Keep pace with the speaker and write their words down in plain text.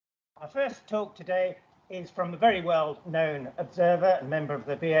Our first talk today is from a very well-known observer and member of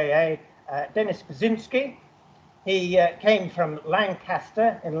the BAA, Denis Buczynski. He came from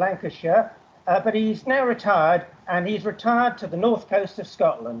Lancaster in Lancashire, but he's now retired, and he's retired to the north coast of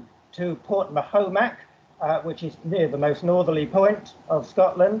Scotland, to Port Mahomack, which is near the most northerly point of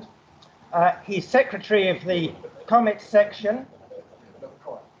Scotland. He's secretary of the Comet section.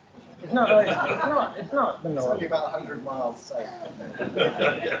 It's not the north. It's only about 100 miles south.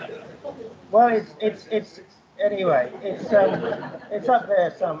 Well, it's anyway. It's up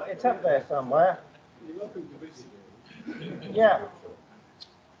there somewhere. Yeah.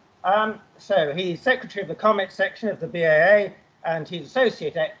 So he's secretary of the Comet section of the BAA, and he's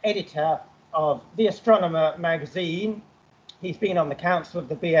associate editor of The Astronomer magazine. He's been on the council of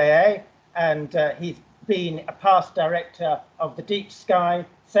the BAA, and he's been a past director of the Deep Sky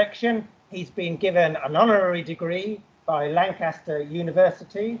section. He's been given an honorary degree by Lancaster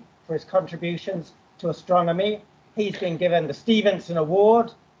University for his contributions to astronomy. He's been given the Stevenson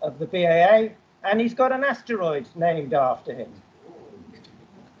Award of the BAA, and he's got an asteroid named after him.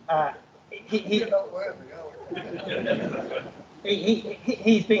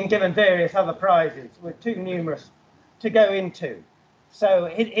 He's been given various other prizes, with too numerous to go into. So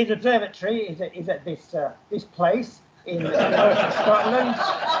his observatory is at this place in the north of Scotland,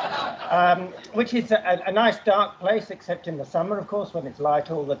 which is a nice dark place, except in the summer, of course, when it's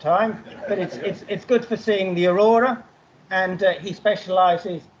light all the time. But it's good for seeing the aurora, and he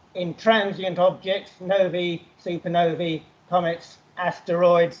specialises in transient objects, novae, supernovae, comets,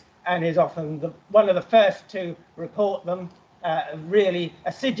 asteroids, and is often one of the first to report them. A really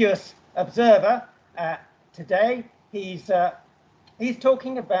assiduous observer. Today, he's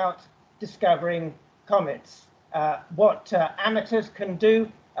talking about discovering comets, what amateurs can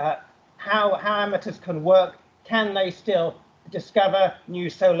do, how amateurs can work. Can they still discover new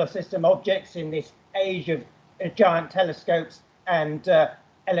solar system objects in this age of giant telescopes and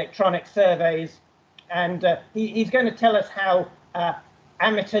electronic surveys? And he's going to tell us how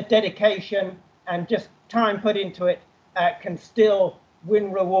amateur dedication and just time put into it can still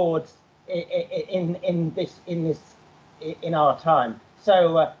win rewards in our time.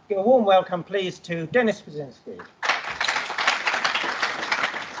 So give a warm welcome, please, to Denis Buczynski.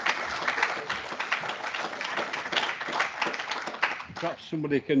 Perhaps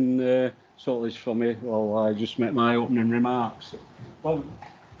somebody can sort this for me while I just make my opening remarks. Well,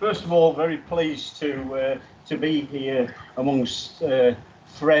 first of all, very pleased to be here amongst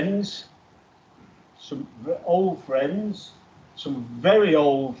friends, some old friends, some very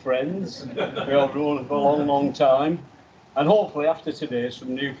old friends who I've known for a long, long time, and hopefully after today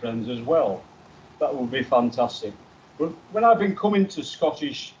some new friends as well. That would be fantastic. But when I've been coming to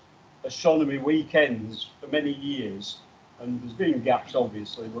Scottish astronomy weekends for many years, and there's been gaps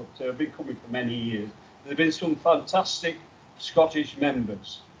obviously, but I've been coming for many years, there have been some fantastic Scottish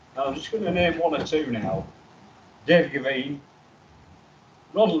members. And I'm just going to name one or two now. Dave Gavin,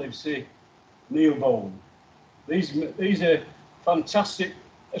 Ron Livesey, Neil Bowen. These are fantastic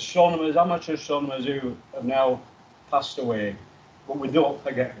astronomers, amateur astronomers who have now passed away, but we don't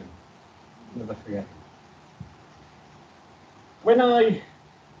forget them. Never forget them. When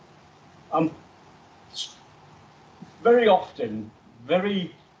I'm very often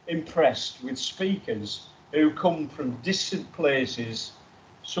very impressed with speakers who come from distant places,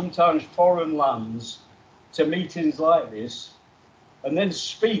 sometimes foreign lands, to meetings like this, and then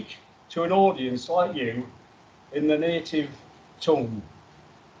speak to an audience like you in the native tongue.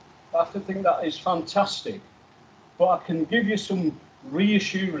 I have to think that is fantastic. But I can give you some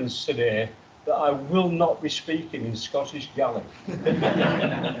reassurance today that I will not be speaking in Scottish Gaelic.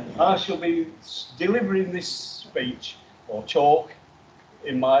 I shall be delivering this speech or talk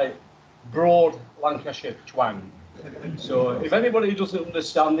in my broad Lancashire twang. So if anybody doesn't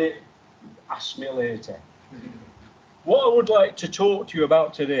understand it, ask me later. What I would like to talk to you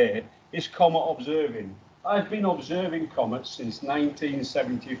about today is comet observing. I've been observing comets since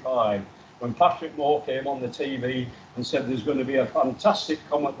 1975, when Patrick Moore came on the TV and said there's going to be a fantastic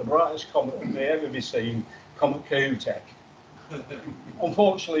comet, the brightest comet that may ever be seen, Comet Comet.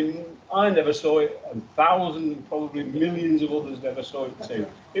 Unfortunately, I never saw it, and thousands, probably millions of others never saw it too.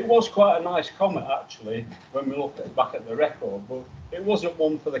 It was quite a nice comet actually, when we look back at the record, but it wasn't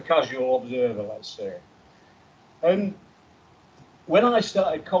one for the casual observer, let's say. And when I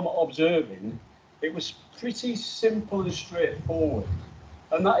started comet observing, it was pretty simple and straightforward.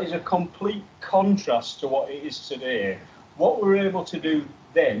 And that is a complete contrast to what it is today. What we're able to do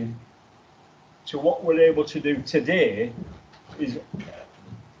then to what we're able to do today is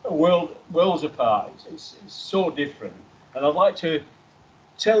worlds apart. It's so different. And I'd like to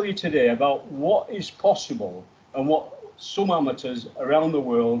tell you today about what is possible and what some amateurs around the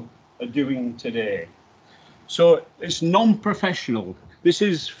world are doing today. So it's non-professional. This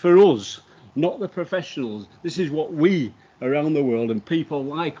is for us, not the professionals. This is what we around the world and people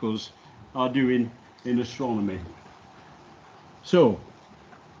like us are doing in astronomy. So,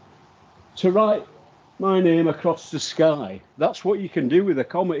 to write my name across the sky, that's what you can do with a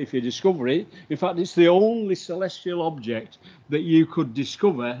comet if you discover it. In fact, it's the only celestial object that you could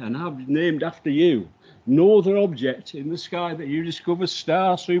discover and have named after you. No other object in the sky that you discover,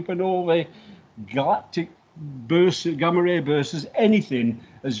 star, supernovae, galactic bursts, gamma ray bursts, anything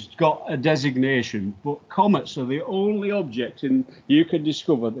has got a designation. But comets are the only object you can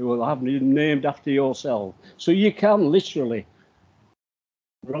discover that will have named after yourself. So you can literally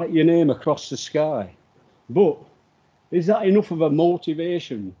write your name across the sky. But is that enough of a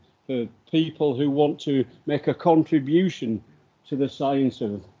motivation for people who want to make a contribution to the science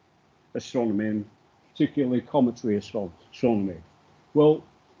of astronomy, and particularly cometary astronomy? Well,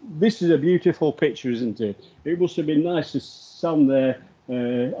 this is a beautiful picture, isn't it? It must have been nice to stand there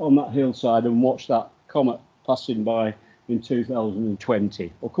on that hillside and watch that comet passing by in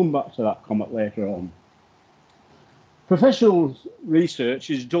 2020. I'll come back to that comet later on. Professional research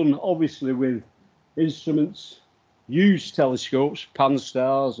is done obviously with instruments, huge telescopes,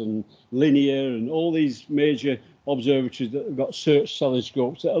 pan-stars and linear and all these major observatories that have got search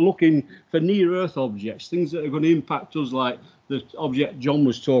telescopes that are looking for near-Earth objects, things that are going to impact us, like the object John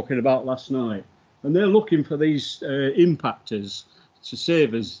was talking about last night. And they're looking for these impactors to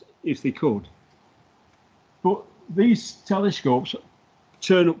save us if they could. But these telescopes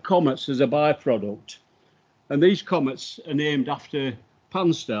turn up comets as a byproduct. And these comets are named after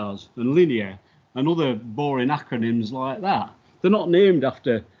pan-stars and linear and other boring acronyms like that. They're not named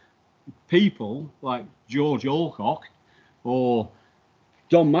after people like George Alcock or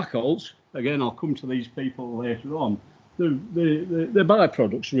Don Mackholtz. Again, I'll come to these people later on. They're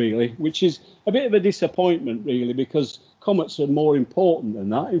byproducts, really, which is a bit of a disappointment, really, because comets are more important than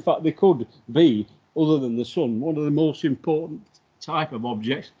that. In fact, they could be, other than the sun, one of the most important type of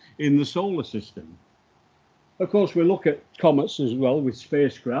objects in the solar system. Of course, we look at comets as well with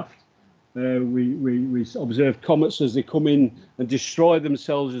spacecraft. We observe comets as they come in and destroy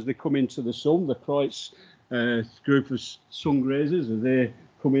themselves as they come into the sun. The Kreutz group of sun grazers, as they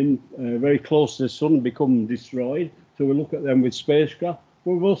come in very close to the sun and become destroyed. So we look at them with spacecraft.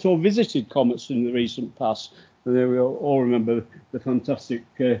 We've also visited comets in the recent past. And we all remember the fantastic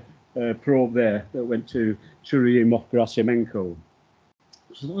probe there that went to Churyumov-Gerasimenko.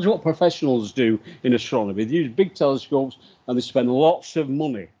 So that's what professionals do in astronomy. They use big telescopes and they spend lots of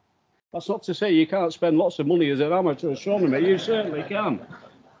money. That's not to say you can't spend lots of money as an amateur astronomer. You certainly can.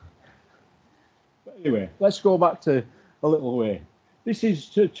 But anyway, let's go back to a little way. This is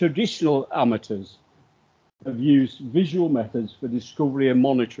traditional amateurs have used visual methods for discovery and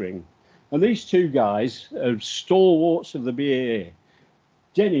monitoring. And these two guys are stalwarts of the BAA.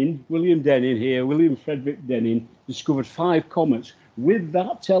 William Denis here, William Frederick Denis, discovered 5 comets with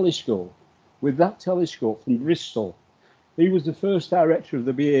that telescope from Bristol. He was the first director of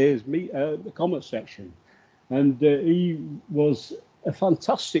the BAA's comet section, and he was a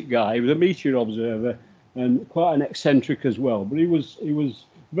fantastic guy. He was a meteor observer and quite an eccentric as well, but he was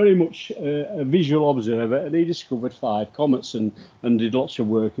very much a visual observer, and he discovered 5 comets and did lots of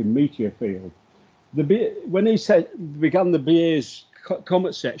work in meteor field. When he began the BAA's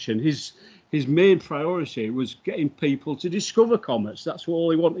comet section, his main priority was getting people to discover comets. That's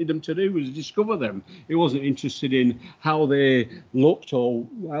all he wanted them to do, was discover them. He wasn't interested in how they looked or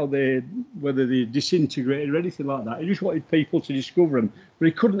whether they disintegrated or anything like that. He just wanted people to discover them, but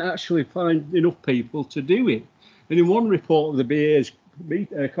he couldn't actually find enough people to do it. And in one report of the BAA's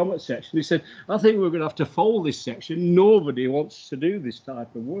comet section, he said, I think we're going to have to fold this section. Nobody wants to do this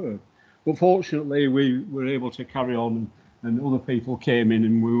type of work. But fortunately, we were able to carry on, and other people came in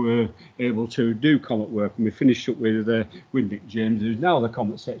and we were able to do comet work. And we finished up with Nick James, who's now the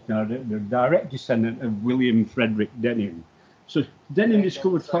comet section, the direct descendant of William Frederick Denis. So Denis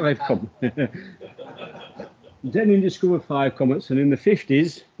discovered 5 comets. Denis discovered 5 comets, and in the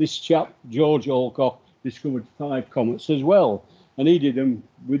 50s, this chap, George Alcock, discovered 5 comets as well. And he did them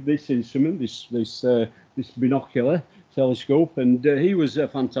with this instrument, this binocular telescope, and he was a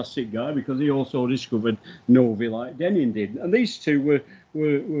fantastic guy because he also discovered novae like Denis did. And these two were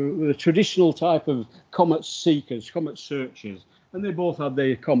the traditional type of comet seekers, comet searchers, and they both had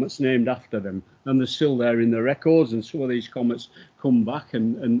their comets named after them, and they're still there in the records, and some of these comets come back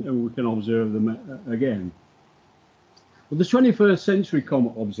and we can observe them again. But the 21st century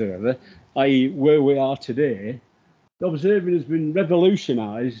comet observer, i.e. where we are today, observing has been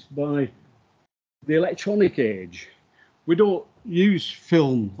revolutionised by the electronic age. We don't use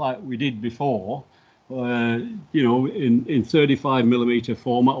film like we did before, you know, in 35mm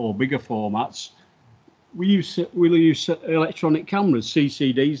format or bigger formats. We'll use electronic cameras,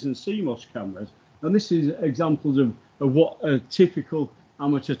 CCDs and CMOS cameras. And this is examples of what a typical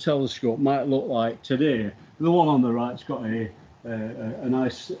amateur telescope might look like today. The one on the right's got a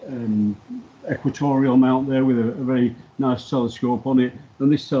nice equatorial mount there with a very nice telescope on it,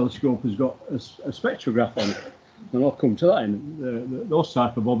 and this telescope has got a spectrograph on it. And I'll come to that in those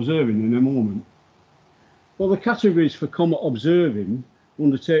type of observing in a moment. Well, the categories for comet observing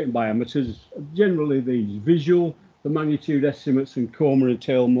undertaken by amateurs are generally these: visual, the magnitude estimates and coma and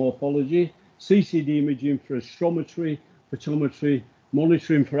tail morphology; CCD imaging for astrometry, photometry,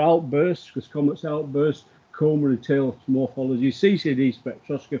 monitoring for outbursts, because comets outburst; coma and tail morphology; CCD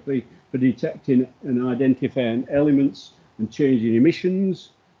spectroscopy for detecting and identifying elements and changing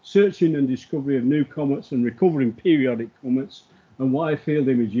emissions; searching and discovery of new comets and recovering periodic comets; and wide field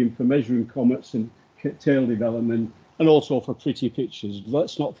imaging for measuring comets and tail development, and also for pretty pictures.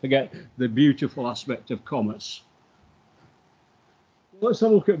 Let's not forget the beautiful aspect of comets. Let's have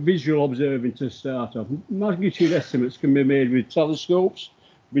a look at visual observing to start off. Magnitude estimates can be made with telescopes,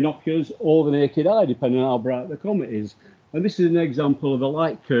 binoculars, or the naked eye, depending on how bright the comet is. And this is an example of a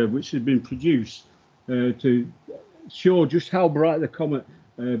light curve which has been produced to show just how bright the comet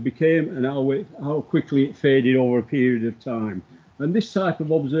became and how quickly it faded over a period of time. And this type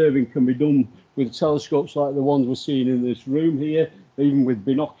of observing can be done with telescopes like the ones we're seeing in this room here, even with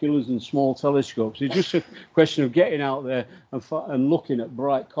binoculars and small telescopes. It's just a question of getting out there and looking at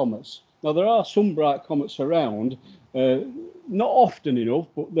bright comets. Now, there are some bright comets around, not often enough,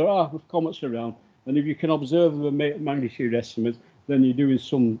 but there are comets around. And if you can observe them and make magnitude estimates, then you're doing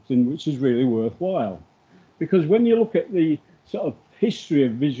something which is really worthwhile. Because when you look at the sort of history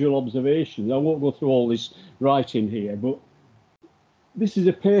of visual observations, I won't go through all this writing here, but this is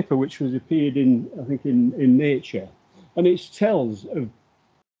a paper which was appeared in, I think, in Nature, and it tells of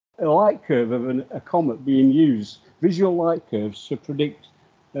a light curve of a comet being used, visual light curves, to predict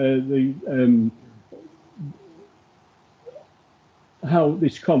how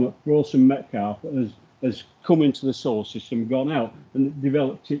this comet, Grossman-Metcalf, has come into the solar system, gone out, and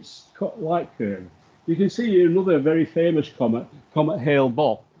developed its light curve. You can see another very famous comet, Comet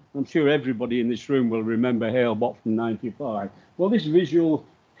Hale-Bopp. I'm sure everybody in this room will remember Hale-Bopp from '95. Well, this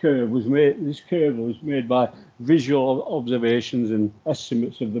curve was made by visual observations and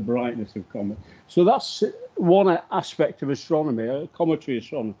estimates of the brightness of comets. So that's one aspect of astronomy, cometary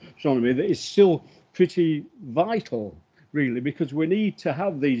astronomy, that is still pretty vital, really, because we need to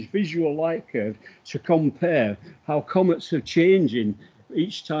have these visual light curves to compare how comets are changing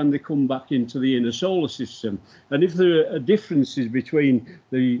each time they come back into the inner solar system. And if there are differences between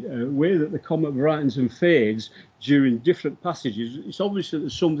the way that the comet brightens and fades during different passages, it's obvious that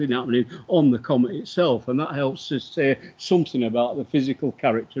there's something happening on the comet itself, and that helps us say something about the physical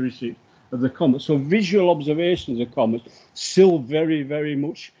characteristics of the comet. So visual observations of comets still very, very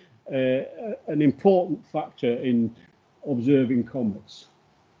much an important factor in observing comets.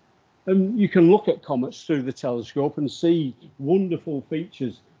 And you can look at comets through the telescope and see wonderful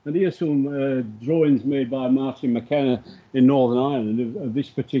features. And here's some drawings made by Martin McKenna in Northern Ireland of this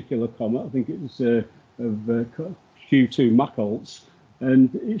particular comet. I think it's of Q2 Machholz.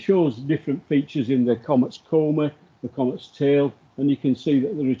 And it shows different features in the comet's coma, the comet's tail, and you can see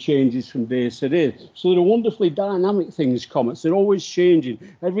that there are changes from day to day. So there are wonderfully dynamic things, comets. They're always changing.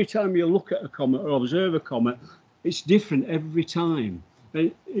 Every time you look at a comet or observe a comet, it's different every time.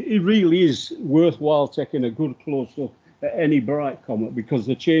 It really is worthwhile taking a good close look at any bright comet, because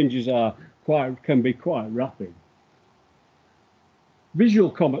the changes can be quite rapid. Visual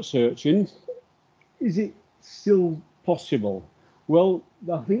comet searching, is it still possible? Well,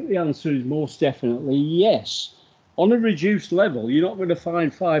 I think the answer is most definitely yes. On a reduced level, you're not going to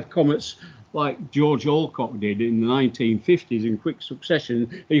find 5 comets like George Alcock did in the 1950s in quick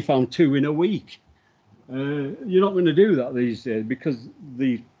succession. He found 2 in a week. You're not going to do that these days, because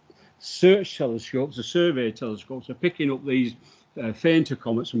the search telescopes, the survey telescopes, are picking up these fainter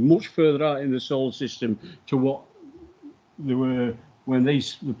comets much further out in the solar system to what they were when the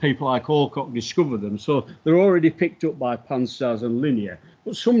people like Alcock discovered them. So they're already picked up by Pan-STARRS and Linear,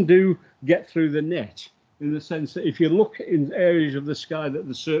 but some do get through the net, in the sense that if you look in areas of the sky that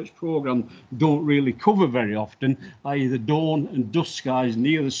the search program don't really cover very often, i.e. the dawn and dusk skies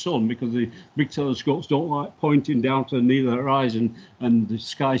near the sun, because the big telescopes don't like pointing down to near the horizon and the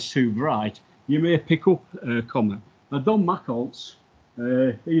sky's too bright, you may pick up a comet. Now, Don Machholz,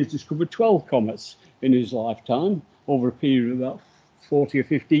 he has discovered 12 comets in his lifetime, over a period of about 40 or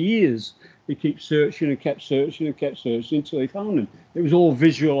 50 years. He kept searching and kept searching and kept searching until he found them. It was all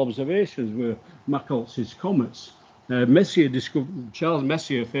visual observations with Macholtz's comets. Charles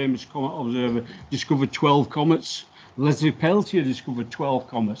Messier, famous comet observer, discovered 12 comets. Leslie Peltier discovered 12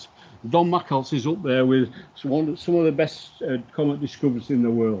 comets. Don Macholtz is up there with some of the best comet discoveries in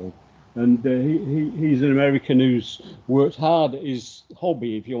the world. And he's an American who's worked hard at his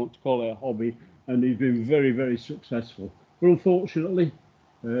hobby, if you want to call it a hobby, and he's been very, very successful. But unfortunately,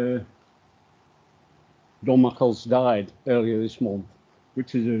 Don Macholtz died earlier this month,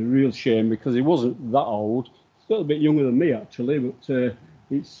 which is a real shame because he wasn't that old. He's a little bit younger than me, actually, but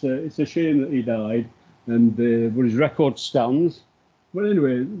it's a shame that he died, and but his record stands. But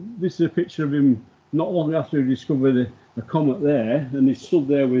anyway, this is a picture of him not long after he discovered a comet there, and he stood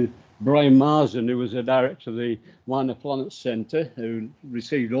there with Brian Marsden, who was the director of the Minor Planets Centre, who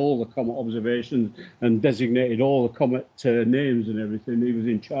received all the comet observations and designated all the comet names and everything. He was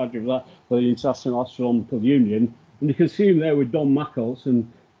in charge of that for the International Astronomical Union. And you can see him there with Don Macholtz, and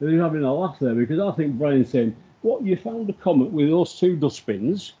they're having a laugh there because I think Brian's saying, "What, you found a comet with those two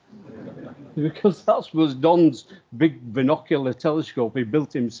dustbins?" Because that was Don's big binocular telescope he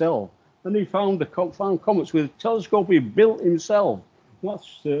built himself. And he found comets with a telescope he built himself.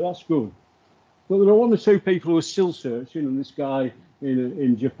 That's good. But there are one or two people who are still searching, and this guy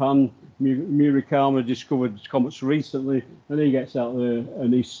in Japan, Murakami, discovered comets recently, and he gets out there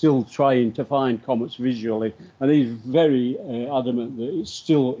and he's still trying to find comets visually, and he's very adamant that it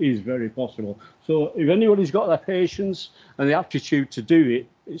still is very possible. So if anybody's got the patience and the aptitude to do it,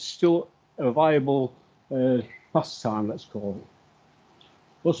 it's still a viable pastime, let's call it.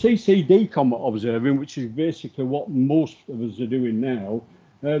 Well, CCD comet observing, which is basically what most of us are doing now,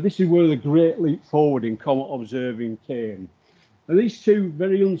 this is where the great leap forward in comet observing came. And these two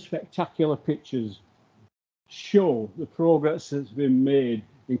very unspectacular pictures show the progress that's been made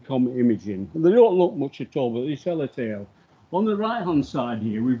in comet imaging. And they don't look much at all, but they tell a tale. On the right-hand side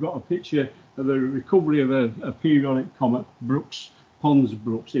here, we've got a picture of a recovery of a periodic comet, Pons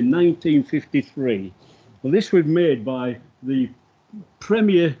Brooks, in 1953. Well, this was made by the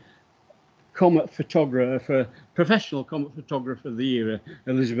premier comet photographer, professional comet photographer of the era,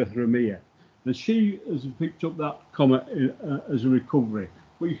 Elizabeth Ramia. And she has picked up that comet as a recovery.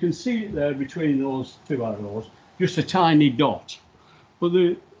 But you can see it there between those two arrows, just a tiny dot. But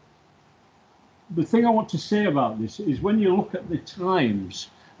the thing I want to say about this is when you look at the times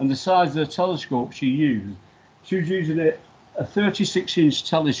and the size of the telescope she used, she was using a 36-inch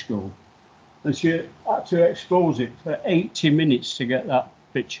telescope, and she had to expose it for 80 minutes to get that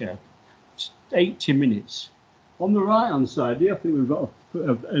picture. It's 80 minutes. On the right-hand side here, I think we've got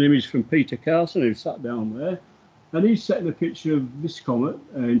an image from Peter Carson, who sat down there, and he's setting a picture of this comet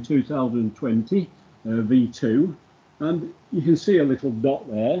in 2020, V2, and you can see a little dot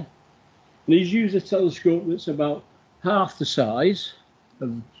there. And he's used a telescope that's about half the size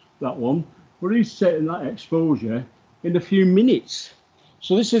of that one, but he's setting that exposure in a few minutes.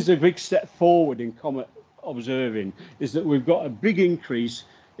 So this is a big step forward in comet observing, is that we've got a big increase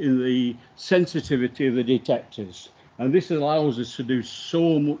in the sensitivity of the detectors. And this allows us to do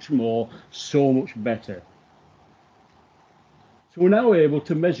so much more, so much better. So we're now able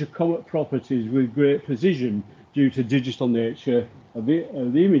to measure comet properties with great precision due to digital nature of the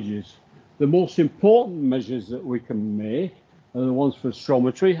images. The most important measures that we can make are the ones for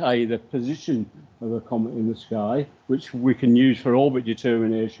astrometry, i.e. the position of a comet in the sky, which we can use for orbit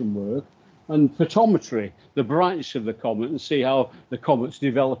determination work, and photometry, the brightness of the comet, and see how the comet's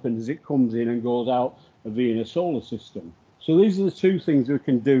developing as it comes in and goes out of the inner solar system. So these are the two things we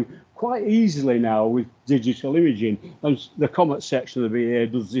can do quite easily now with digital imaging, and the comet section of the VA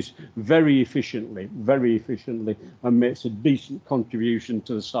does this very efficiently, and makes a decent contribution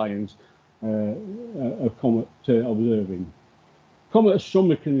to the science of comet observing. Comet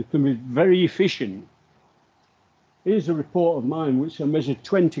astronomy can be very efficient. Here's a report of mine which I measured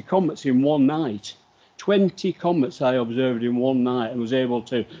 20 comets in one night. 20 comets I observed in one night and was able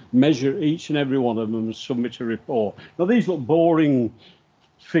to measure each and every one of them and submit a report. Now these look boring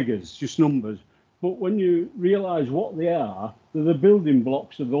figures, just numbers, but when you realise what they are, they're the building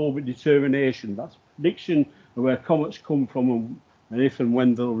blocks of orbit determination. That's prediction of where comets come from and if and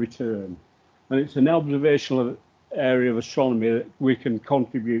when they'll return. And it's an observational area of astronomy that we can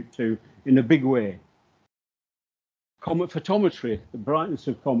contribute to in a big way. Comet photometry, the brightness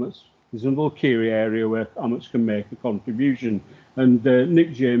of comets, is another key area where comets can make a contribution. And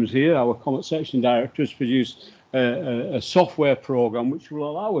Nick James here, our Comet Section Director, has produced a software program which will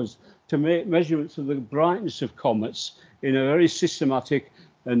allow us to make measurements of the brightness of comets in a very systematic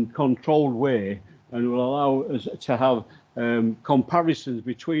and controlled way, and will allow us to have comparisons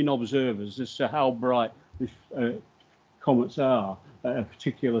between observers as to how bright these comets are at a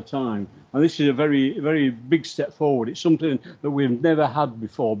particular time. And this is a very, very big step forward. It's something that we've never had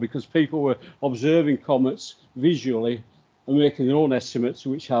before, because people were observing comets visually and making their own estimates,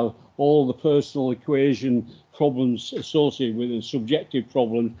 which have all the personal equation problems associated with and subjective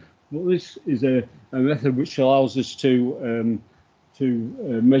problems. But this is a method which allows us to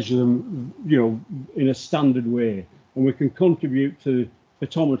measure them, in a standard way, and we can contribute to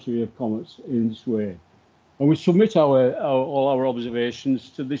photometry of comets in this way. And we submit all our observations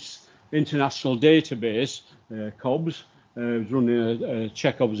to this international database, COBS, running a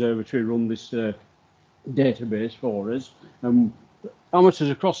Czech observatory, run this database for us. Amateurs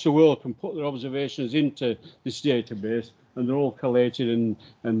across the world can put their observations into this database, and they're all collated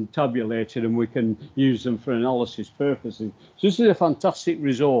and tabulated, and we can use them for analysis purposes. So this is a fantastic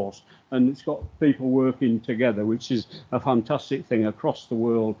resource, and it's got people working together, which is a fantastic thing across the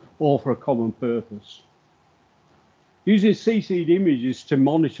world, all for a common purpose. Using CCD images to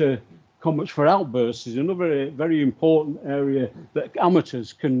monitor comets for outbursts is another very important area that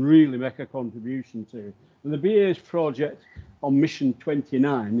amateurs can really make a contribution to. And the BA's project on mission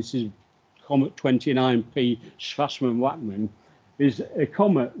 29, this is Comet 29P Schwarzmann-Wachmann, is a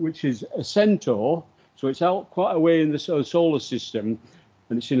comet which is a centaur, so it's out quite a way in the solar system,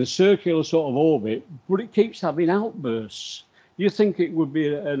 and it's in a circular sort of orbit, but it keeps having outbursts. You think it would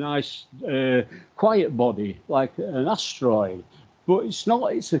be a nice quiet body like an asteroid, but it's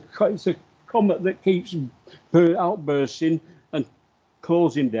not. It's a comet that keeps outbursting and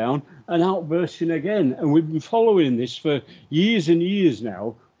closing down and outbursting again. And we've been following this for years and years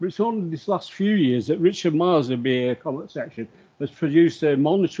now, but it's only this last few years that Richard Miles of the BA Comet Section has produced a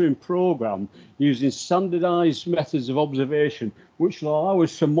monitoring program using standardized methods of observation, which will allow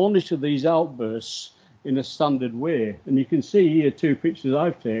us to monitor these outbursts in a standard way. And you can see here two pictures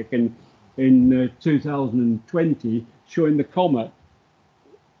I've taken in 2020 showing the comet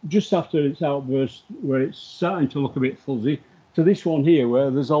just after its outburst, where it's starting to look a bit fuzzy, to this one here where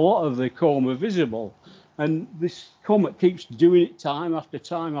there's a lot of the coma visible. And this comet keeps doing it time after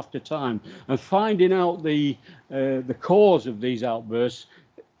time after time, and finding out the cause of these outbursts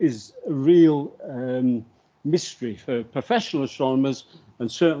is a real mystery for professional astronomers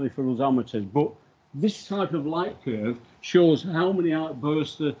and certainly for us amateurs. But this type of light curve shows how many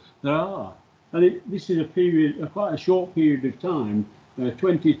outbursts there are, and this is quite a short period of time,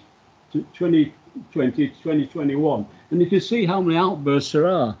 2020 to 2021, and you can see how many outbursts there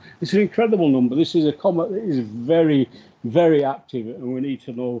are. It's an incredible number. This is a comet that is very, very active, and we need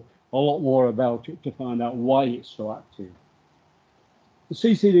to know a lot more about it to find out why it's so active. The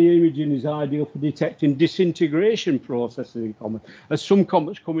CCD imaging is ideal for detecting disintegration processes in comets. As some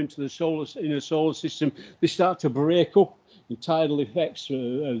comets come into the solar system, they start to break up in tidal effects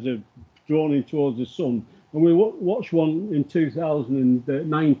as they're drawn in towards the sun. And we watched one in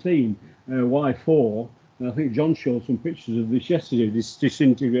 2019, Y4, and I think John showed some pictures of this yesterday, this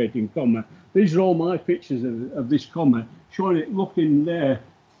disintegrating comet. These are all my pictures of this comet, showing it looking there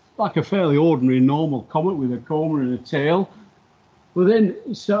like a fairly ordinary normal comet with a coma and a tail. Well, then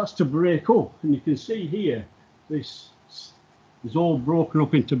it starts to break up, and you can see here, this is all broken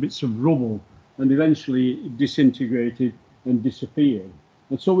up into bits of rubble, and eventually it disintegrated and disappeared.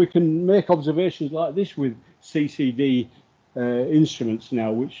 And so we can make observations like this with CCD instruments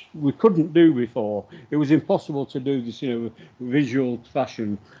now, which we couldn't do before. It was impossible to do this in a visual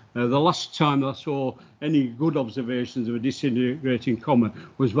fashion. The last time I saw any good observations of a disintegrating comet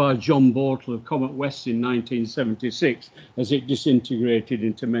was by John Bortle of Comet West in 1976, as it disintegrated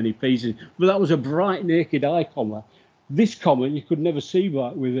into many pieces. But that was a bright naked eye comet. This comet you could never see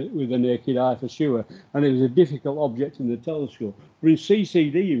with a naked eye for sure, and it was a difficult object in the telescope. But in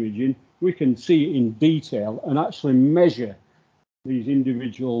CCD imaging, we can see it in detail and actually measure these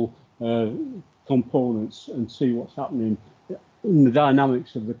individual components and see what's happening in the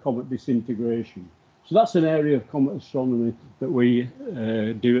dynamics of the comet disintegration. So that's an area of comet astronomy that we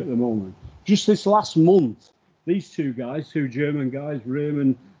do at the moment. Just this last month, these two German guys,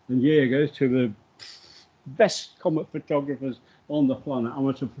 Raymond and Jaeger, two of the best comet photographers on the planet,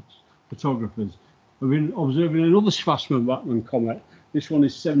 amateur photographers, have been observing another Schwarzmann-Wachmann comet. This one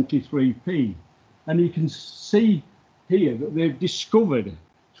is 73P, and you can see here that they've discovered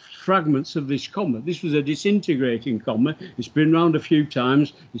fragments of this comet. This was a disintegrating comet. It's been around a few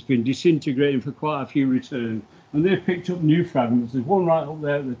times. It's been disintegrating for quite a few returns, and they've picked up new fragments. There's one right up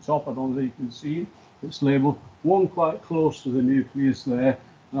there at the top. I don't know if you can see it. It's labelled. One quite close to the nucleus there,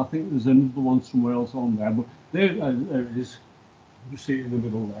 and I think there's another one somewhere else on there. But there it is. You see it in the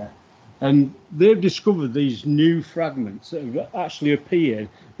middle there. And they've discovered these new fragments that have actually appeared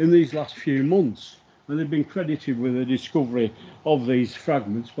in these last few months. And they've been credited with the discovery of these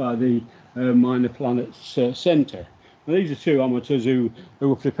fragments by the Minor Planets Centre. And these are two amateurs who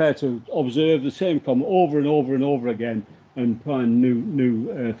were prepared to observe the same comet over and over and over again and find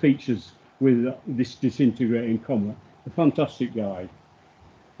new features with this disintegrating comet. A fantastic guide.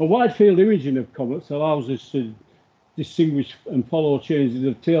 A wide field imaging of comets allows us to distinguish and follow changes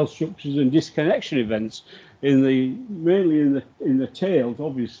of tail structures and disconnection events mainly in the tails,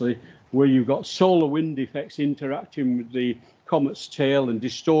 obviously, where you've got solar wind effects interacting with the comet's tail and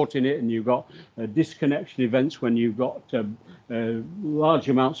distorting it, and you've got disconnection events when you've got large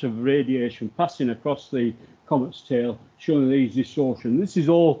amounts of radiation passing across the comet's tail, showing these distortions. This is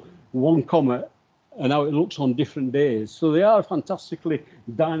all one comet and how it looks on different days. So they are fantastically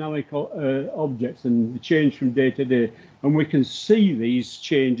dynamic objects, and they change from day to day. And we can see these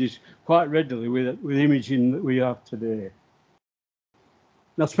changes quite readily with imaging that we have today.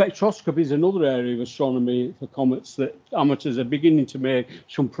 Now, spectroscopy is another area of astronomy for comets that amateurs are beginning to make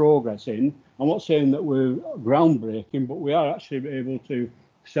some progress in. I'm not saying that we're groundbreaking, but we are actually able to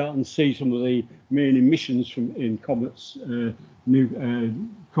start and see some of the main emissions in comets' new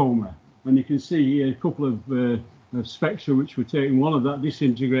Comet. And you can see here a couple of spectra which were taken. One of that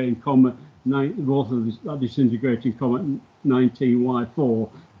disintegrating comet, both of that disintegrating comet 19Y4,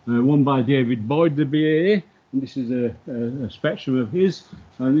 one by David Boyd, the BA, and this is a spectrum of his,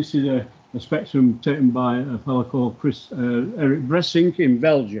 and this is a spectrum taken by a fellow called Eric Bressink in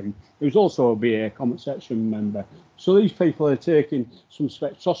Belgium, who's also a BA Comet Section member. So these people are taking some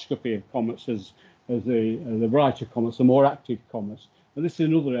spectroscopy of comets as the brighter comets, the more active comets. And this is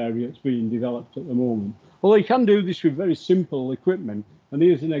another area that's being developed at the moment. Although you can do this with very simple equipment. And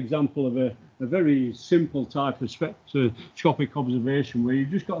here's an example of a very simple type of spectroscopic observation where you've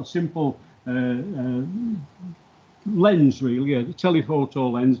just got a simple lens, really, a telephoto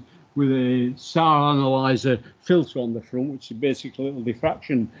lens with a star analyzer filter on the front, which is basically a little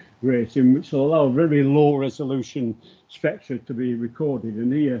diffraction grating, which will allow very low resolution spectra to be recorded.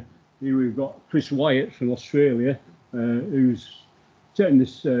 And here we've got Chris Wyatt from Australia, who's taking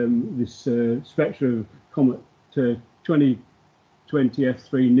this spectra of Comet 2020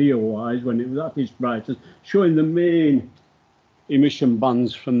 F3 Neowise when it was at its brightest, showing the main emission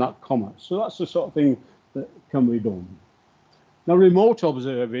bands from that comet. So that's the sort of thing that can be done. Now, remote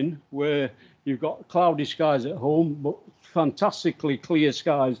observing, where you've got cloudy skies at home, but fantastically clear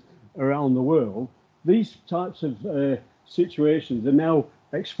skies around the world, these types of situations are now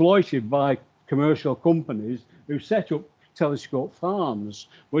exploited by commercial companies who set up telescope farms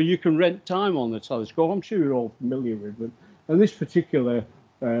where you can rent time on the telescope. I'm sure you're all familiar with them. And this particular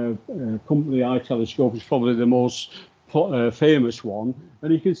company, iTelescope, is probably the most famous one,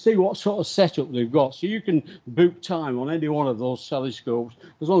 and you can see what sort of setup they've got. So you can book time on any one of those telescopes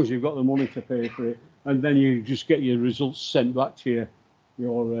as long as you've got the money to pay for it, and then you just get your results sent back to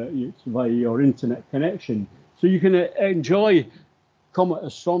via your internet connection. So you can enjoy comet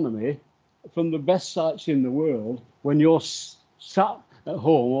astronomy from the best sites in the world when you're sat at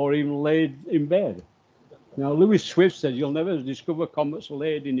home or even laid in bed. Now, Lewis Swift said you'll never discover comets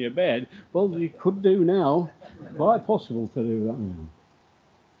laid in your bed. Well, you could do now. Quite possible to do that now.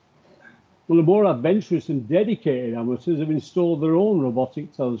 Well, the more adventurous and dedicated amateurs have installed their own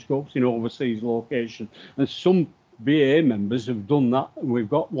robotic telescopes in overseas locations. And some BA members have done that. We've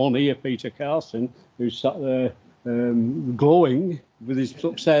got one here, Peter Carson, who's sat there glowing with his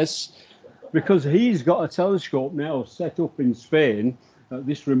success, because he's got a telescope now set up in Spain at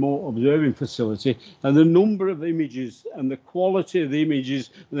this remote observing facility, and the number of images and the quality of the images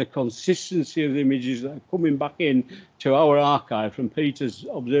and the consistency of the images that are coming back in to our archive from Peter's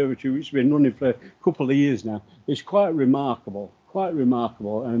observatory, which has been running for a couple of years now, is quite remarkable,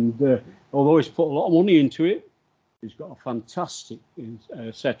 and although he's put a lot of money into it, he's got a fantastic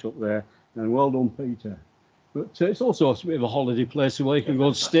setup there, and well done, Peter. But it's also a bit of a holiday place where you can go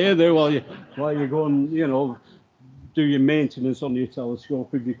and stay there while you go and, you know, do your maintenance on your telescope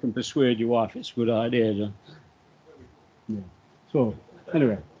if you can persuade your wife it's a good idea. Yeah. So,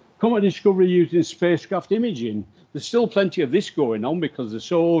 anyway, comet discovery using spacecraft imaging. There's still plenty of this going on because the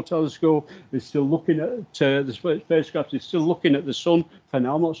SOHO telescope is still looking at, the spacecraft is still looking at the sun for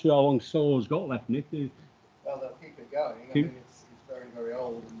now. I'm not sure how long SOHO's got left, Nick. Well, they'll keep it going. I mean, it's very, very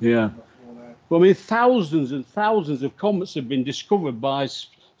old. Yeah. Well, I mean, thousands and thousands of comets have been discovered by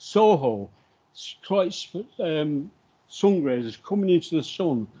SOHO, sun rays coming into the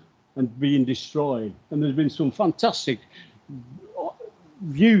sun and being destroyed. And there's been some fantastic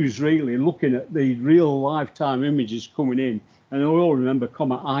views, really, looking at the real lifetime images coming in And I all remember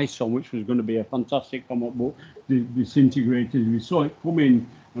Comet Ison, which was going to be a fantastic comet, but disintegrated. We saw it coming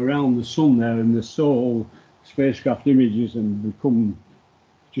around the sun there, and they saw all spacecraft images and become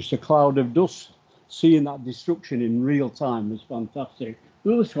just a cloud of dust. Seeing that destruction in real time was fantastic.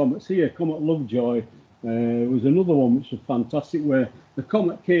 Another comet here, Comet Lovejoy, was another one which was fantastic, where the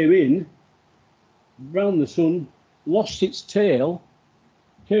comet came in round the sun, lost its tail,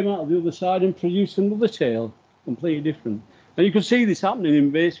 came out of the other side and produced another tail, completely different. And you could see this happening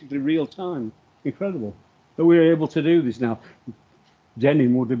in basically real time. Incredible that we are able to do this now.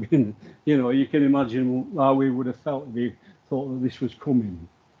 Denis would have been, you know, you can imagine how we would have felt if he thought that this was coming.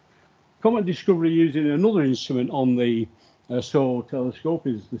 Comet discovery using another instrument on the SOHO telescope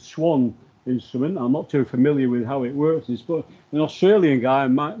is the SWAN instrument. I'm not too familiar with how it works, but an Australian guy,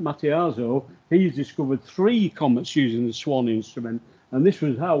 Mattiazzo, he's discovered 3 comets using the SWAN instrument, and this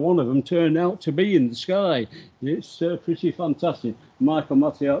was how one of them turned out to be in the sky. It's pretty fantastic. Michael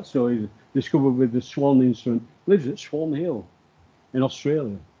Mattiazzo is discovered with the SWAN instrument, lives at Swan Hill in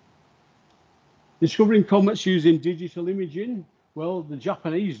Australia. Discovering comets using digital imaging. Well, the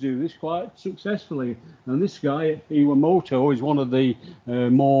Japanese do this quite successfully, and this guy Iwamoto is one of the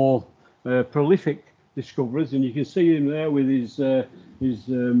more prolific discoverers, and you can see him there with his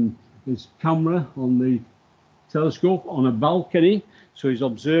camera on the telescope on a balcony. So he's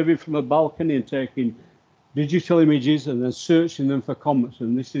observing from a balcony and taking digital images and then searching them for comets.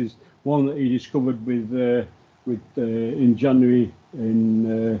 And this is one that he discovered in January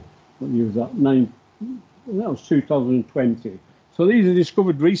in what year was that? That was 2020. So these are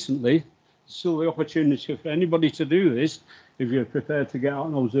discovered recently. Still the opportunity for anybody to do this if you're prepared to get out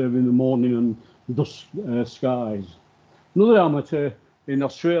and observe in the morning and dusk skies. Another amateur in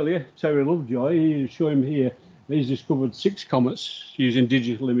Australia, Terry Lovejoy, you show him here. He's discovered 6 comets using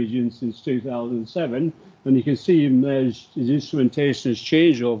digital imaging since 2007, and you can see him there. His instrumentation has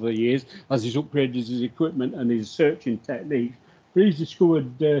changed over the years as he's upgraded his equipment and his searching technique. But he's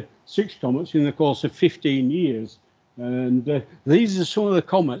discovered 6 comets in the course of 15 years. And these are some of the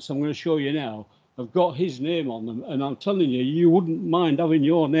comets I'm going to show you now. I've got his name on them, and I'm telling you, you wouldn't mind having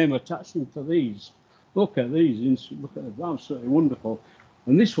your name attached to these. Look at these, look at them, absolutely wonderful.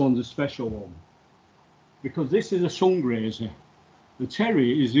 And this one's a special one, because this is a sun grazer. And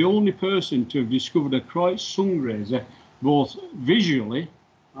Terry is the only person to have discovered a Christ sun grazer, both visually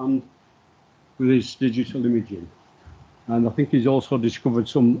and with his digital imaging. And I think he's also discovered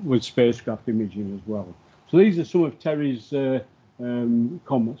some with spacecraft imaging as well. So these are some of Terry's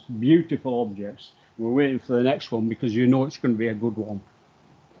comets, beautiful objects. We're waiting for the next one because you know it's going to be a good one.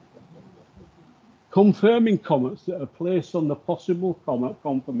 Confirming comets that are placed on the possible comet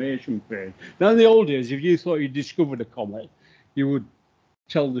confirmation page. Now in the old days, if you thought you discovered a comet, you would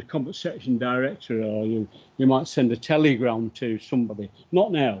tell the comet section director, or you might send a telegram to somebody.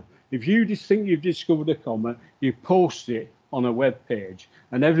 Not now. If you just think you've discovered a comet, you post it on a web page,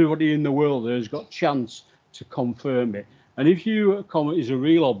 and everybody in the world there has got a chance to confirm it. And if a comet is a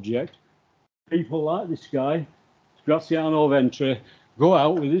real object, people like this guy, Graziano Ventre, go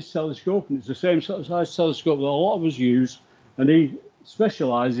out with his telescope, and it's the same sort of size telescope that a lot of us use, and he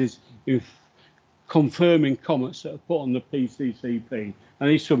specialises in confirming comets that are put on the PCCP, and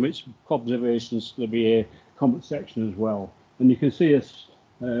he submits observations to the BA comet section as well. And you can see a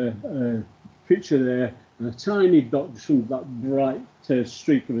picture there, and a tiny dot, some of that bright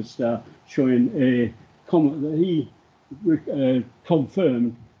streak of a star, showing a comet that he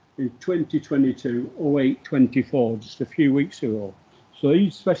confirmed in 2022-08-24, just a few weeks ago. So he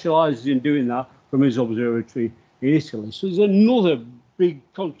specialises in doing that from his observatory in Italy. So there's another big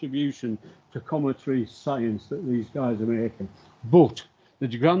contribution to cometary science that these guys are making. But the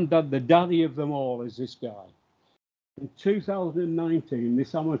granddad, the daddy of them all, is this guy. In 2019,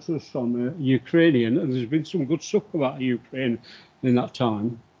 this amateur astronomer, Ukrainian, and there's been some good stuff about Ukraine in that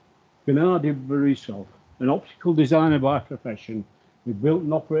time, Gennady Borisov, an optical designer by profession, he built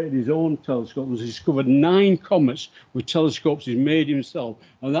and operated his own telescope and has discovered 9 comets with telescopes he's made himself,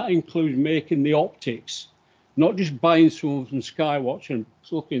 and that includes making the optics, not just buying some from Skywatch and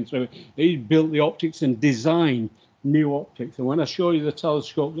looking through it. He built the optics and designed new optics. And when I show you the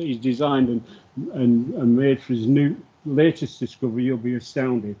telescope that he's designed and made for his latest discovery, you'll be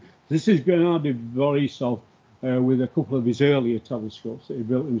astounded. This is Gennady Borisov with a couple of his earlier telescopes that he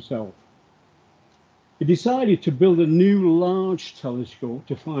built himself. He decided to build a new large telescope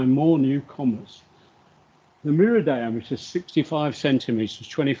to find more new comets. The mirror diameter is 65 centimetres,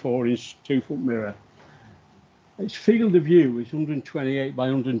 24-inch 2-foot mirror. Its field of view is 128 by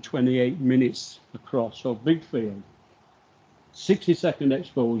 128 minutes across, so big field. 60-second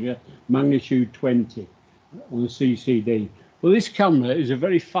exposure, magnitude 20 on the CCD. Well, this camera is a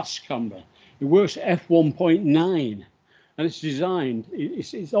very fast camera. It works at f1.9, and it's designed,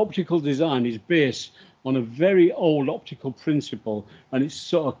 its optical design is based on a very old optical principle, and it's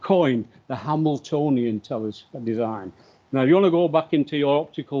sort of coined the Hamiltonian telescope design. Now, if you want to go back into your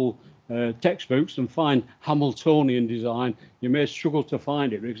optical textbooks and find Hamiltonian design, you may struggle to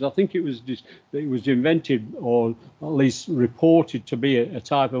find it, because I think it was invented, or at least reported to be a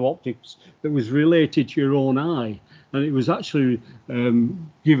type of optics that was related to your own eye, and it was actually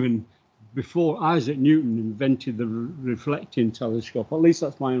given before Isaac Newton invented the reflecting telescope. At least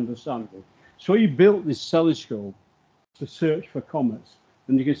that's my understanding. So he built this telescope to search for comets,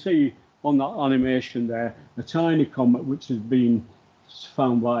 and you can see on that animation there a tiny comet which has been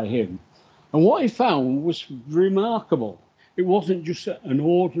found by him. And what he found was remarkable. It wasn't just an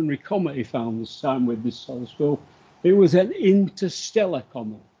ordinary comet he found this time with this telescope. It was an interstellar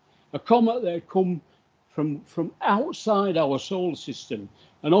comet, a comet that had come from outside our solar system,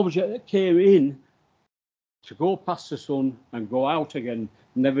 an object that came in to go past the sun and go out again,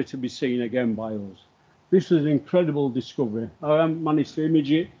 never to be seen again by us. This was an incredible discovery. I haven't managed to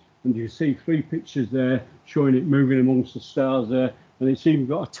image it, and you see 3 pictures there showing it moving amongst the stars there, and it's even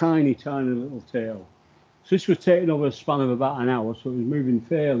got a tiny, tiny little tail. So this was taken over a span of about an hour, so it was moving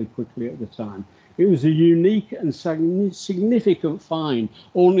fairly quickly at the time. It was a unique and significant find,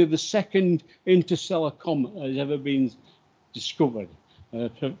 only the second interstellar comet that has ever been discovered.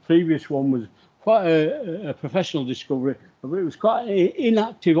 The previous one was quite a professional discovery, but it was quite an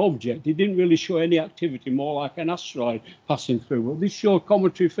inactive object. It didn't really show any activity, more like an asteroid passing through. But this showed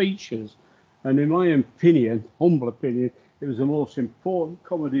cometary features, and in my opinion, humble opinion, it was the most important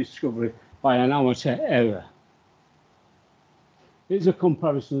comet discovery by an amateur ever. It's a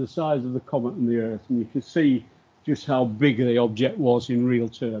comparison of the size of the comet and the Earth, and you can see just how big the object was in real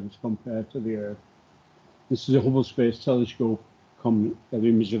terms compared to the Earth. This is a Hubble Space Telescope comet, an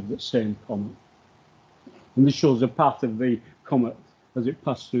image of the same comet. And this shows the path of the comet as it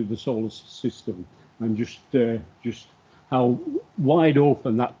passed through the solar system, and just how wide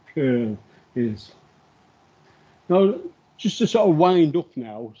open that curve is. Now, just to sort of wind up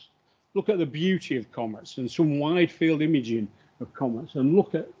now, look at the beauty of comets and some wide field imaging of comets, and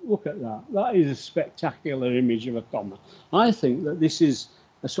look at that. That is a spectacular image of a comet. I think that this is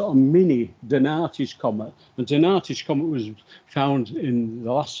a sort of mini Denis comet. And Denis comet was found in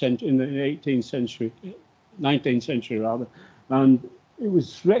the last century, in the 18th century, 19th century rather, and it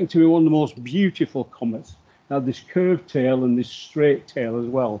was reckoned to be one of the most beautiful comets. It had this curved tail and this straight tail as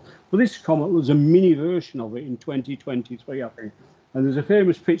well. But this comet was a mini version of it in 2023, I think. And there's a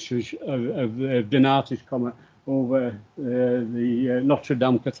famous picture of Denis comet over the Notre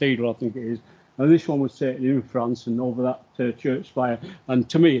Dame Cathedral, I think it is. And this one was taken in France and over that church spire. And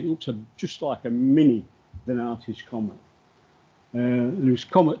to me, it looks just like a mini Denis comet. It was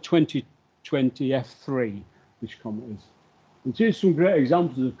Comet 2020 F3, this comet is. And here's some great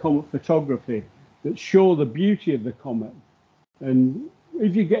examples of comet photography that show the beauty of the comet. And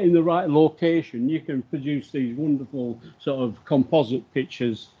if you get in the right location, you can produce these wonderful sort of composite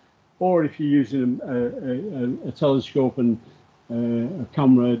pictures. Or if you're using a telescope and a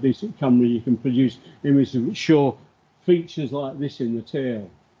camera, a decent camera, you can produce images which show features like this in the tail.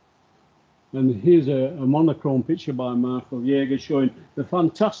 And here's a monochrome picture by Michael Jaeger showing the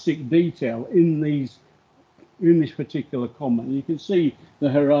fantastic detail in this particular comet. And you can see the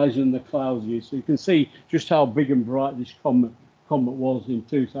horizon, the clouds here, so you can see just how big and bright this comet was in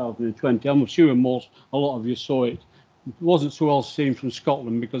 2020. I'm sure a lot of you saw it. It wasn't so well seen from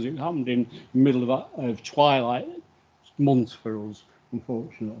Scotland because it happened in the middle of twilight months for us,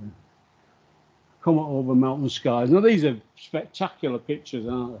 unfortunately. Comet over mountain skies. Now these are spectacular pictures,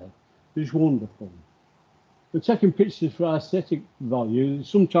 aren't they? Just wonderful. But taking pictures for aesthetic value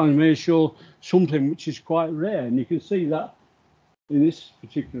sometimes may show something which is quite rare, and you can see that in this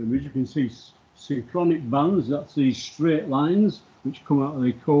particular image. You can see synchronic bands, that's these straight lines which come out of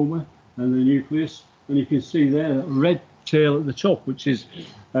the coma and the nucleus, and you can see there that red tail at the top, which is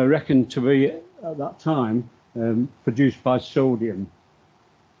reckoned to be at that time produced by sodium.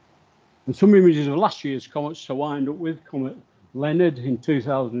 And some images of last year's comets to wind up with. Comet Leonard in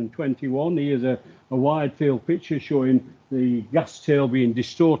 2021. Here's a wide field picture showing the gas tail being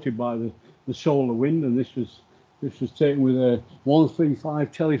distorted by the solar wind, and this was taken with a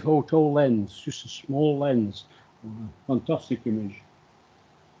 135 telephoto lens, just a small lens. Fantastic image.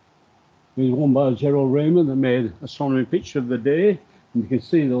 There's one by Gerald Raymond that made astronomy picture of the day, and you can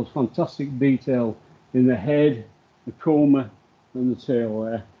see those fantastic detail in the head, the coma, and the tail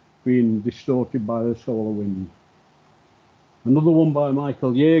there being distorted by the solar wind. Another one by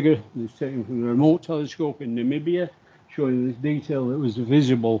Michael Jaeger, is taken from the remote telescope in Namibia, showing this detail that was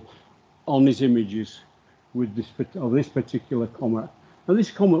visible on his images with this particular comet. And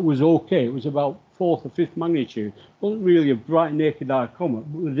this comet was okay. It was about 4th or 5th magnitude. It wasn't really a bright naked eye comet,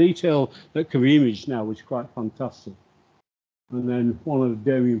 but the detail that can be imaged now is quite fantastic. And then one of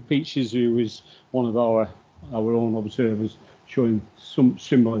Damien Peaches, who was one of our own observers, showing some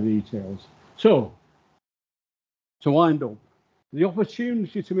similar details. So, to wind up, the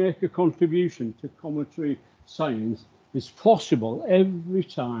opportunity to make a contribution to cometary science is possible every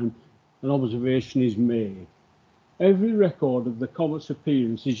time an observation is made. Every record of the comet's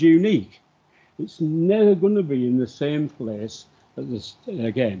appearance is unique. It's never going to be in the same place at this,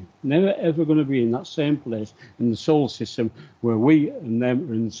 again, never ever going to be in that same place in the solar system where we and them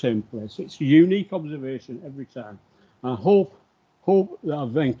are in the same place. It's a unique observation every time. I hope that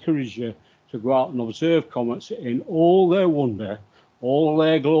I've encouraged you to go out and observe comets in all their wonder, all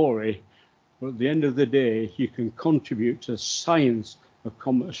their glory, but at the end of the day, you can contribute to the science of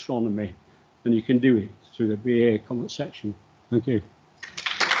comet astronomy, and you can do it through the BA Comet section. Thank you.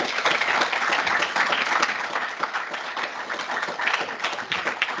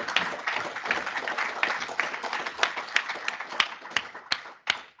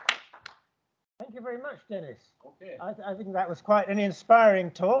 Thank you very much, Dennis. Okay. I think that was quite an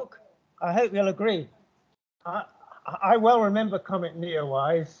inspiring talk. I hope you'll agree. I well remember Comet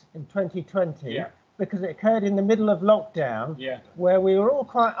Neowise in 2020 Yeah. because it occurred in the middle of lockdown, Yeah. where we were all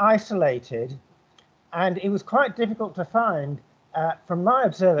quite isolated, and it was quite difficult to find. From my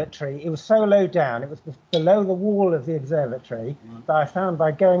observatory, it was so low down, it was below the wall of the observatory, that I found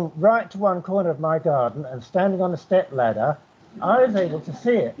by going right to one corner of my garden and standing on a step ladder, I was able to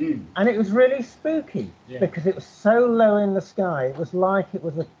see it. And it was really spooky because it was so low in the sky. It was like it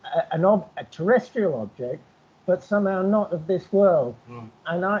was a terrestrial object, but somehow not of this world.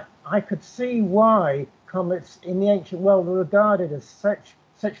 And I could see why comets in the ancient world were regarded as such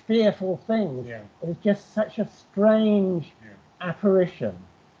fearful things. It was just such a strange apparition.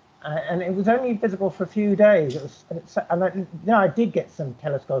 And it was only visible for a few days. I did get some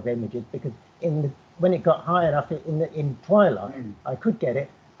telescope images because when it got high enough in twilight, I could get it,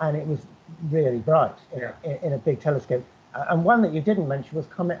 and it was really bright in a big telescope. And one that you didn't mention was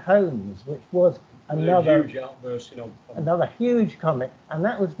Comet Holmes, which was another huge outburst, another huge comet, and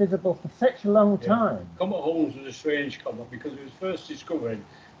that was visible for such a long time. Comet Holmes was a strange comet because it was first discovered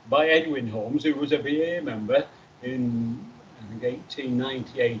by Edwin Holmes, who was a BA member in, I think,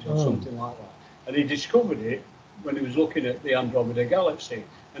 1898 or something like that. And he discovered it when he was looking at the Andromeda Galaxy,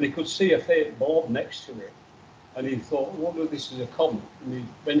 and he could see a faint blob next to it. And he thought, well, this is a comet. And it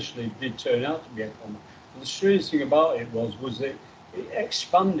eventually did turn out to be a comet. And the strange thing about it was that it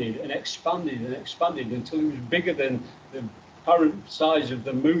expanded and expanded and expanded until it was bigger than the apparent size of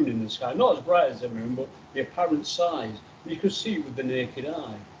the moon in the sky. Not as bright as the moon, but the apparent size. And you could see it with the naked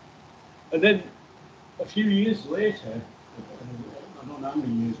eye. And then a few years later, I don't know how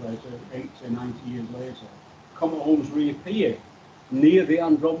many years later, 80 to 90 years later, Comet Holmes reappeared near the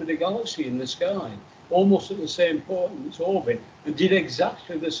Andromeda Galaxy in the sky, almost at the same point in its orbit, and did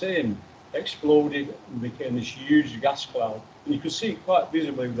exactly the same. Exploded and became this huge gas cloud. And you could see it quite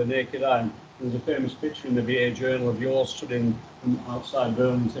visibly with the naked eye. There's a famous picture in the VA Journal of yours stood outside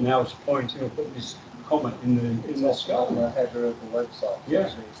Burlington House pointing up at this comet in the sky. On the header of the website. Yeah.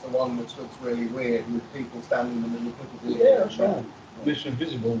 Actually. It's the one which looks really weird with people standing in the middle of the Yeah, that's right. This was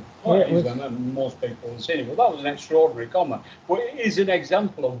visible quite easily, and most people have seen it. But that was an extraordinary comet. But it is an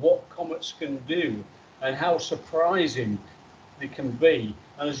example of what comets can do and how surprising they can be.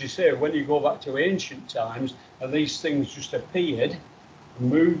 And as you say, when you go back to ancient times and these things just appeared,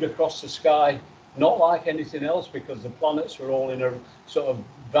 moved across the sky, not like anything else, because the planets were all in a sort of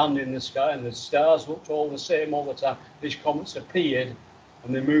band in the sky and the stars looked all the same all the time. These comets appeared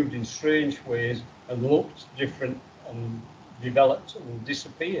and they moved in strange ways and looked different and developed and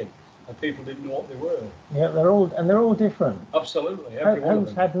disappeared, and people didn't know what they were. Yeah, they're all different. Absolutely, every one of Holmes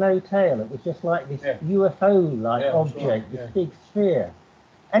them. had no tail. It was just like this UFO-like object, right, this big sphere.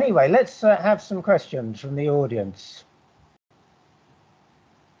 Anyway, let's have some questions from the audience.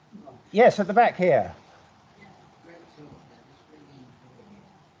 Yes, at the back here.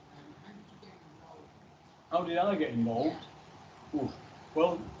 How did I get involved? Oof.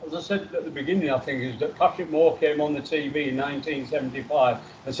 Well, as I said at the beginning, I think, is that Patrick Moore came on the TV in 1975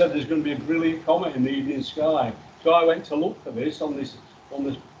 and said there's going to be a brilliant comet in the evening sky. So I went to look for this on this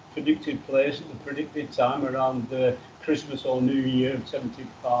predicted place at the predicted time around Christmas or New Year of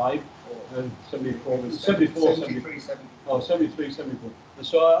 75, 74, 74, 73, 74. And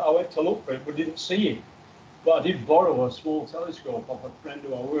so I went to look for it, but didn't see it. But I did borrow a small telescope off a friend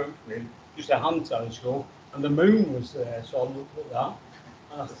who I worked with, just a hand telescope, and the moon was there, so I looked at that,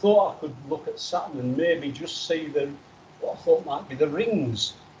 and I thought I could look at Saturn and maybe just see what I thought might be the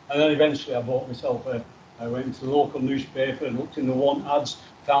rings. And then eventually I bought myself I went to the local newspaper and looked in the want ads,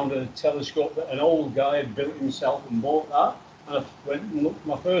 found a telescope that an old guy had built himself and bought that. And I went and looked at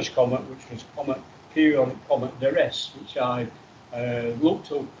my first comet, which was periodic comet Denis, which I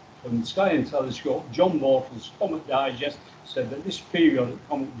looked up from the Sky and Telescope. John Mortall's Comet Digest said that this periodic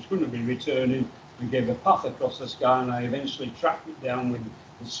comet was going to be returning and gave a path across the sky, and I eventually tracked it down with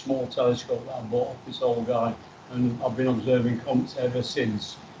the small telescope that I bought off this old guy, and I've been observing comets ever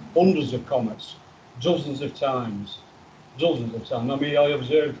since. Hundreds of comets, dozens of times. I mean, I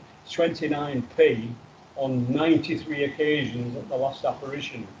observed 29P on 93 occasions at the last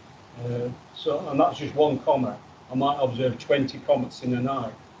apparition. And that's just one comet. I might observe 20 comets in a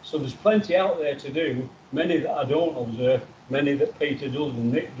night. So there's plenty out there to do, many that I don't observe, many that Peter does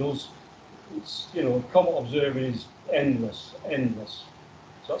and Nick does. It's, comet observing is endless.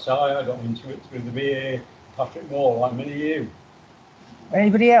 So that's how I got into it, through the BA, Patrick Moore, like many of you.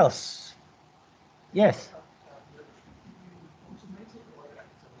 Anybody else? Yes.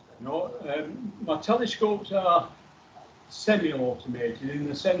 No, my telescopes are semi-automated in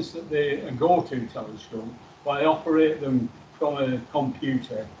the sense that they're a go-to telescope, but I operate them from a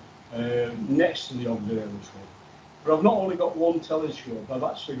computer next to the observatory. But I've not only got one telescope, I've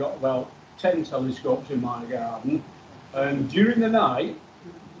actually got about 10 telescopes in my garden, and during the night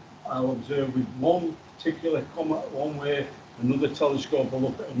I'll observe with one particular comet one way, another telescope will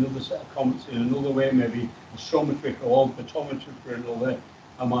look at another set of comets in another way, maybe astrometry for one, photometry for another.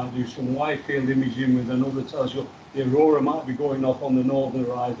 I might do some wide field imaging with another telescope. The aurora might be going off on the northern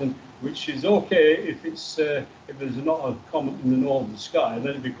horizon, which is okay if it's if there's not a comet in the northern sky,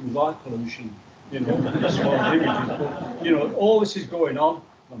 then it becomes light pollution, as far as images. But all this is going on.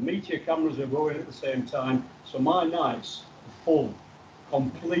 My meteor cameras are going at the same time, so my nights are full,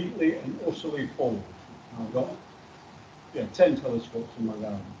 completely and utterly full. I've got 10 telescopes in my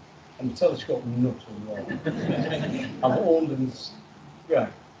garden. I'm a telescope nut as well. I've owned them. Yeah,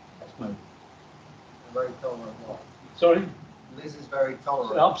 that's me. Very tolerant one. Sorry? Liz is very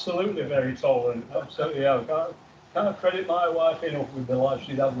tolerant. Absolutely very tolerant. Absolutely, yeah. Can't credit my wife enough with the life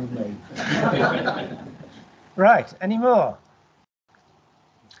she's had with me. Right, any more?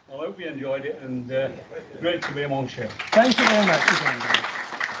 I hope you enjoyed it, and great to be amongst you. Thank you very much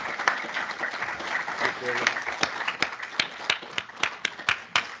again.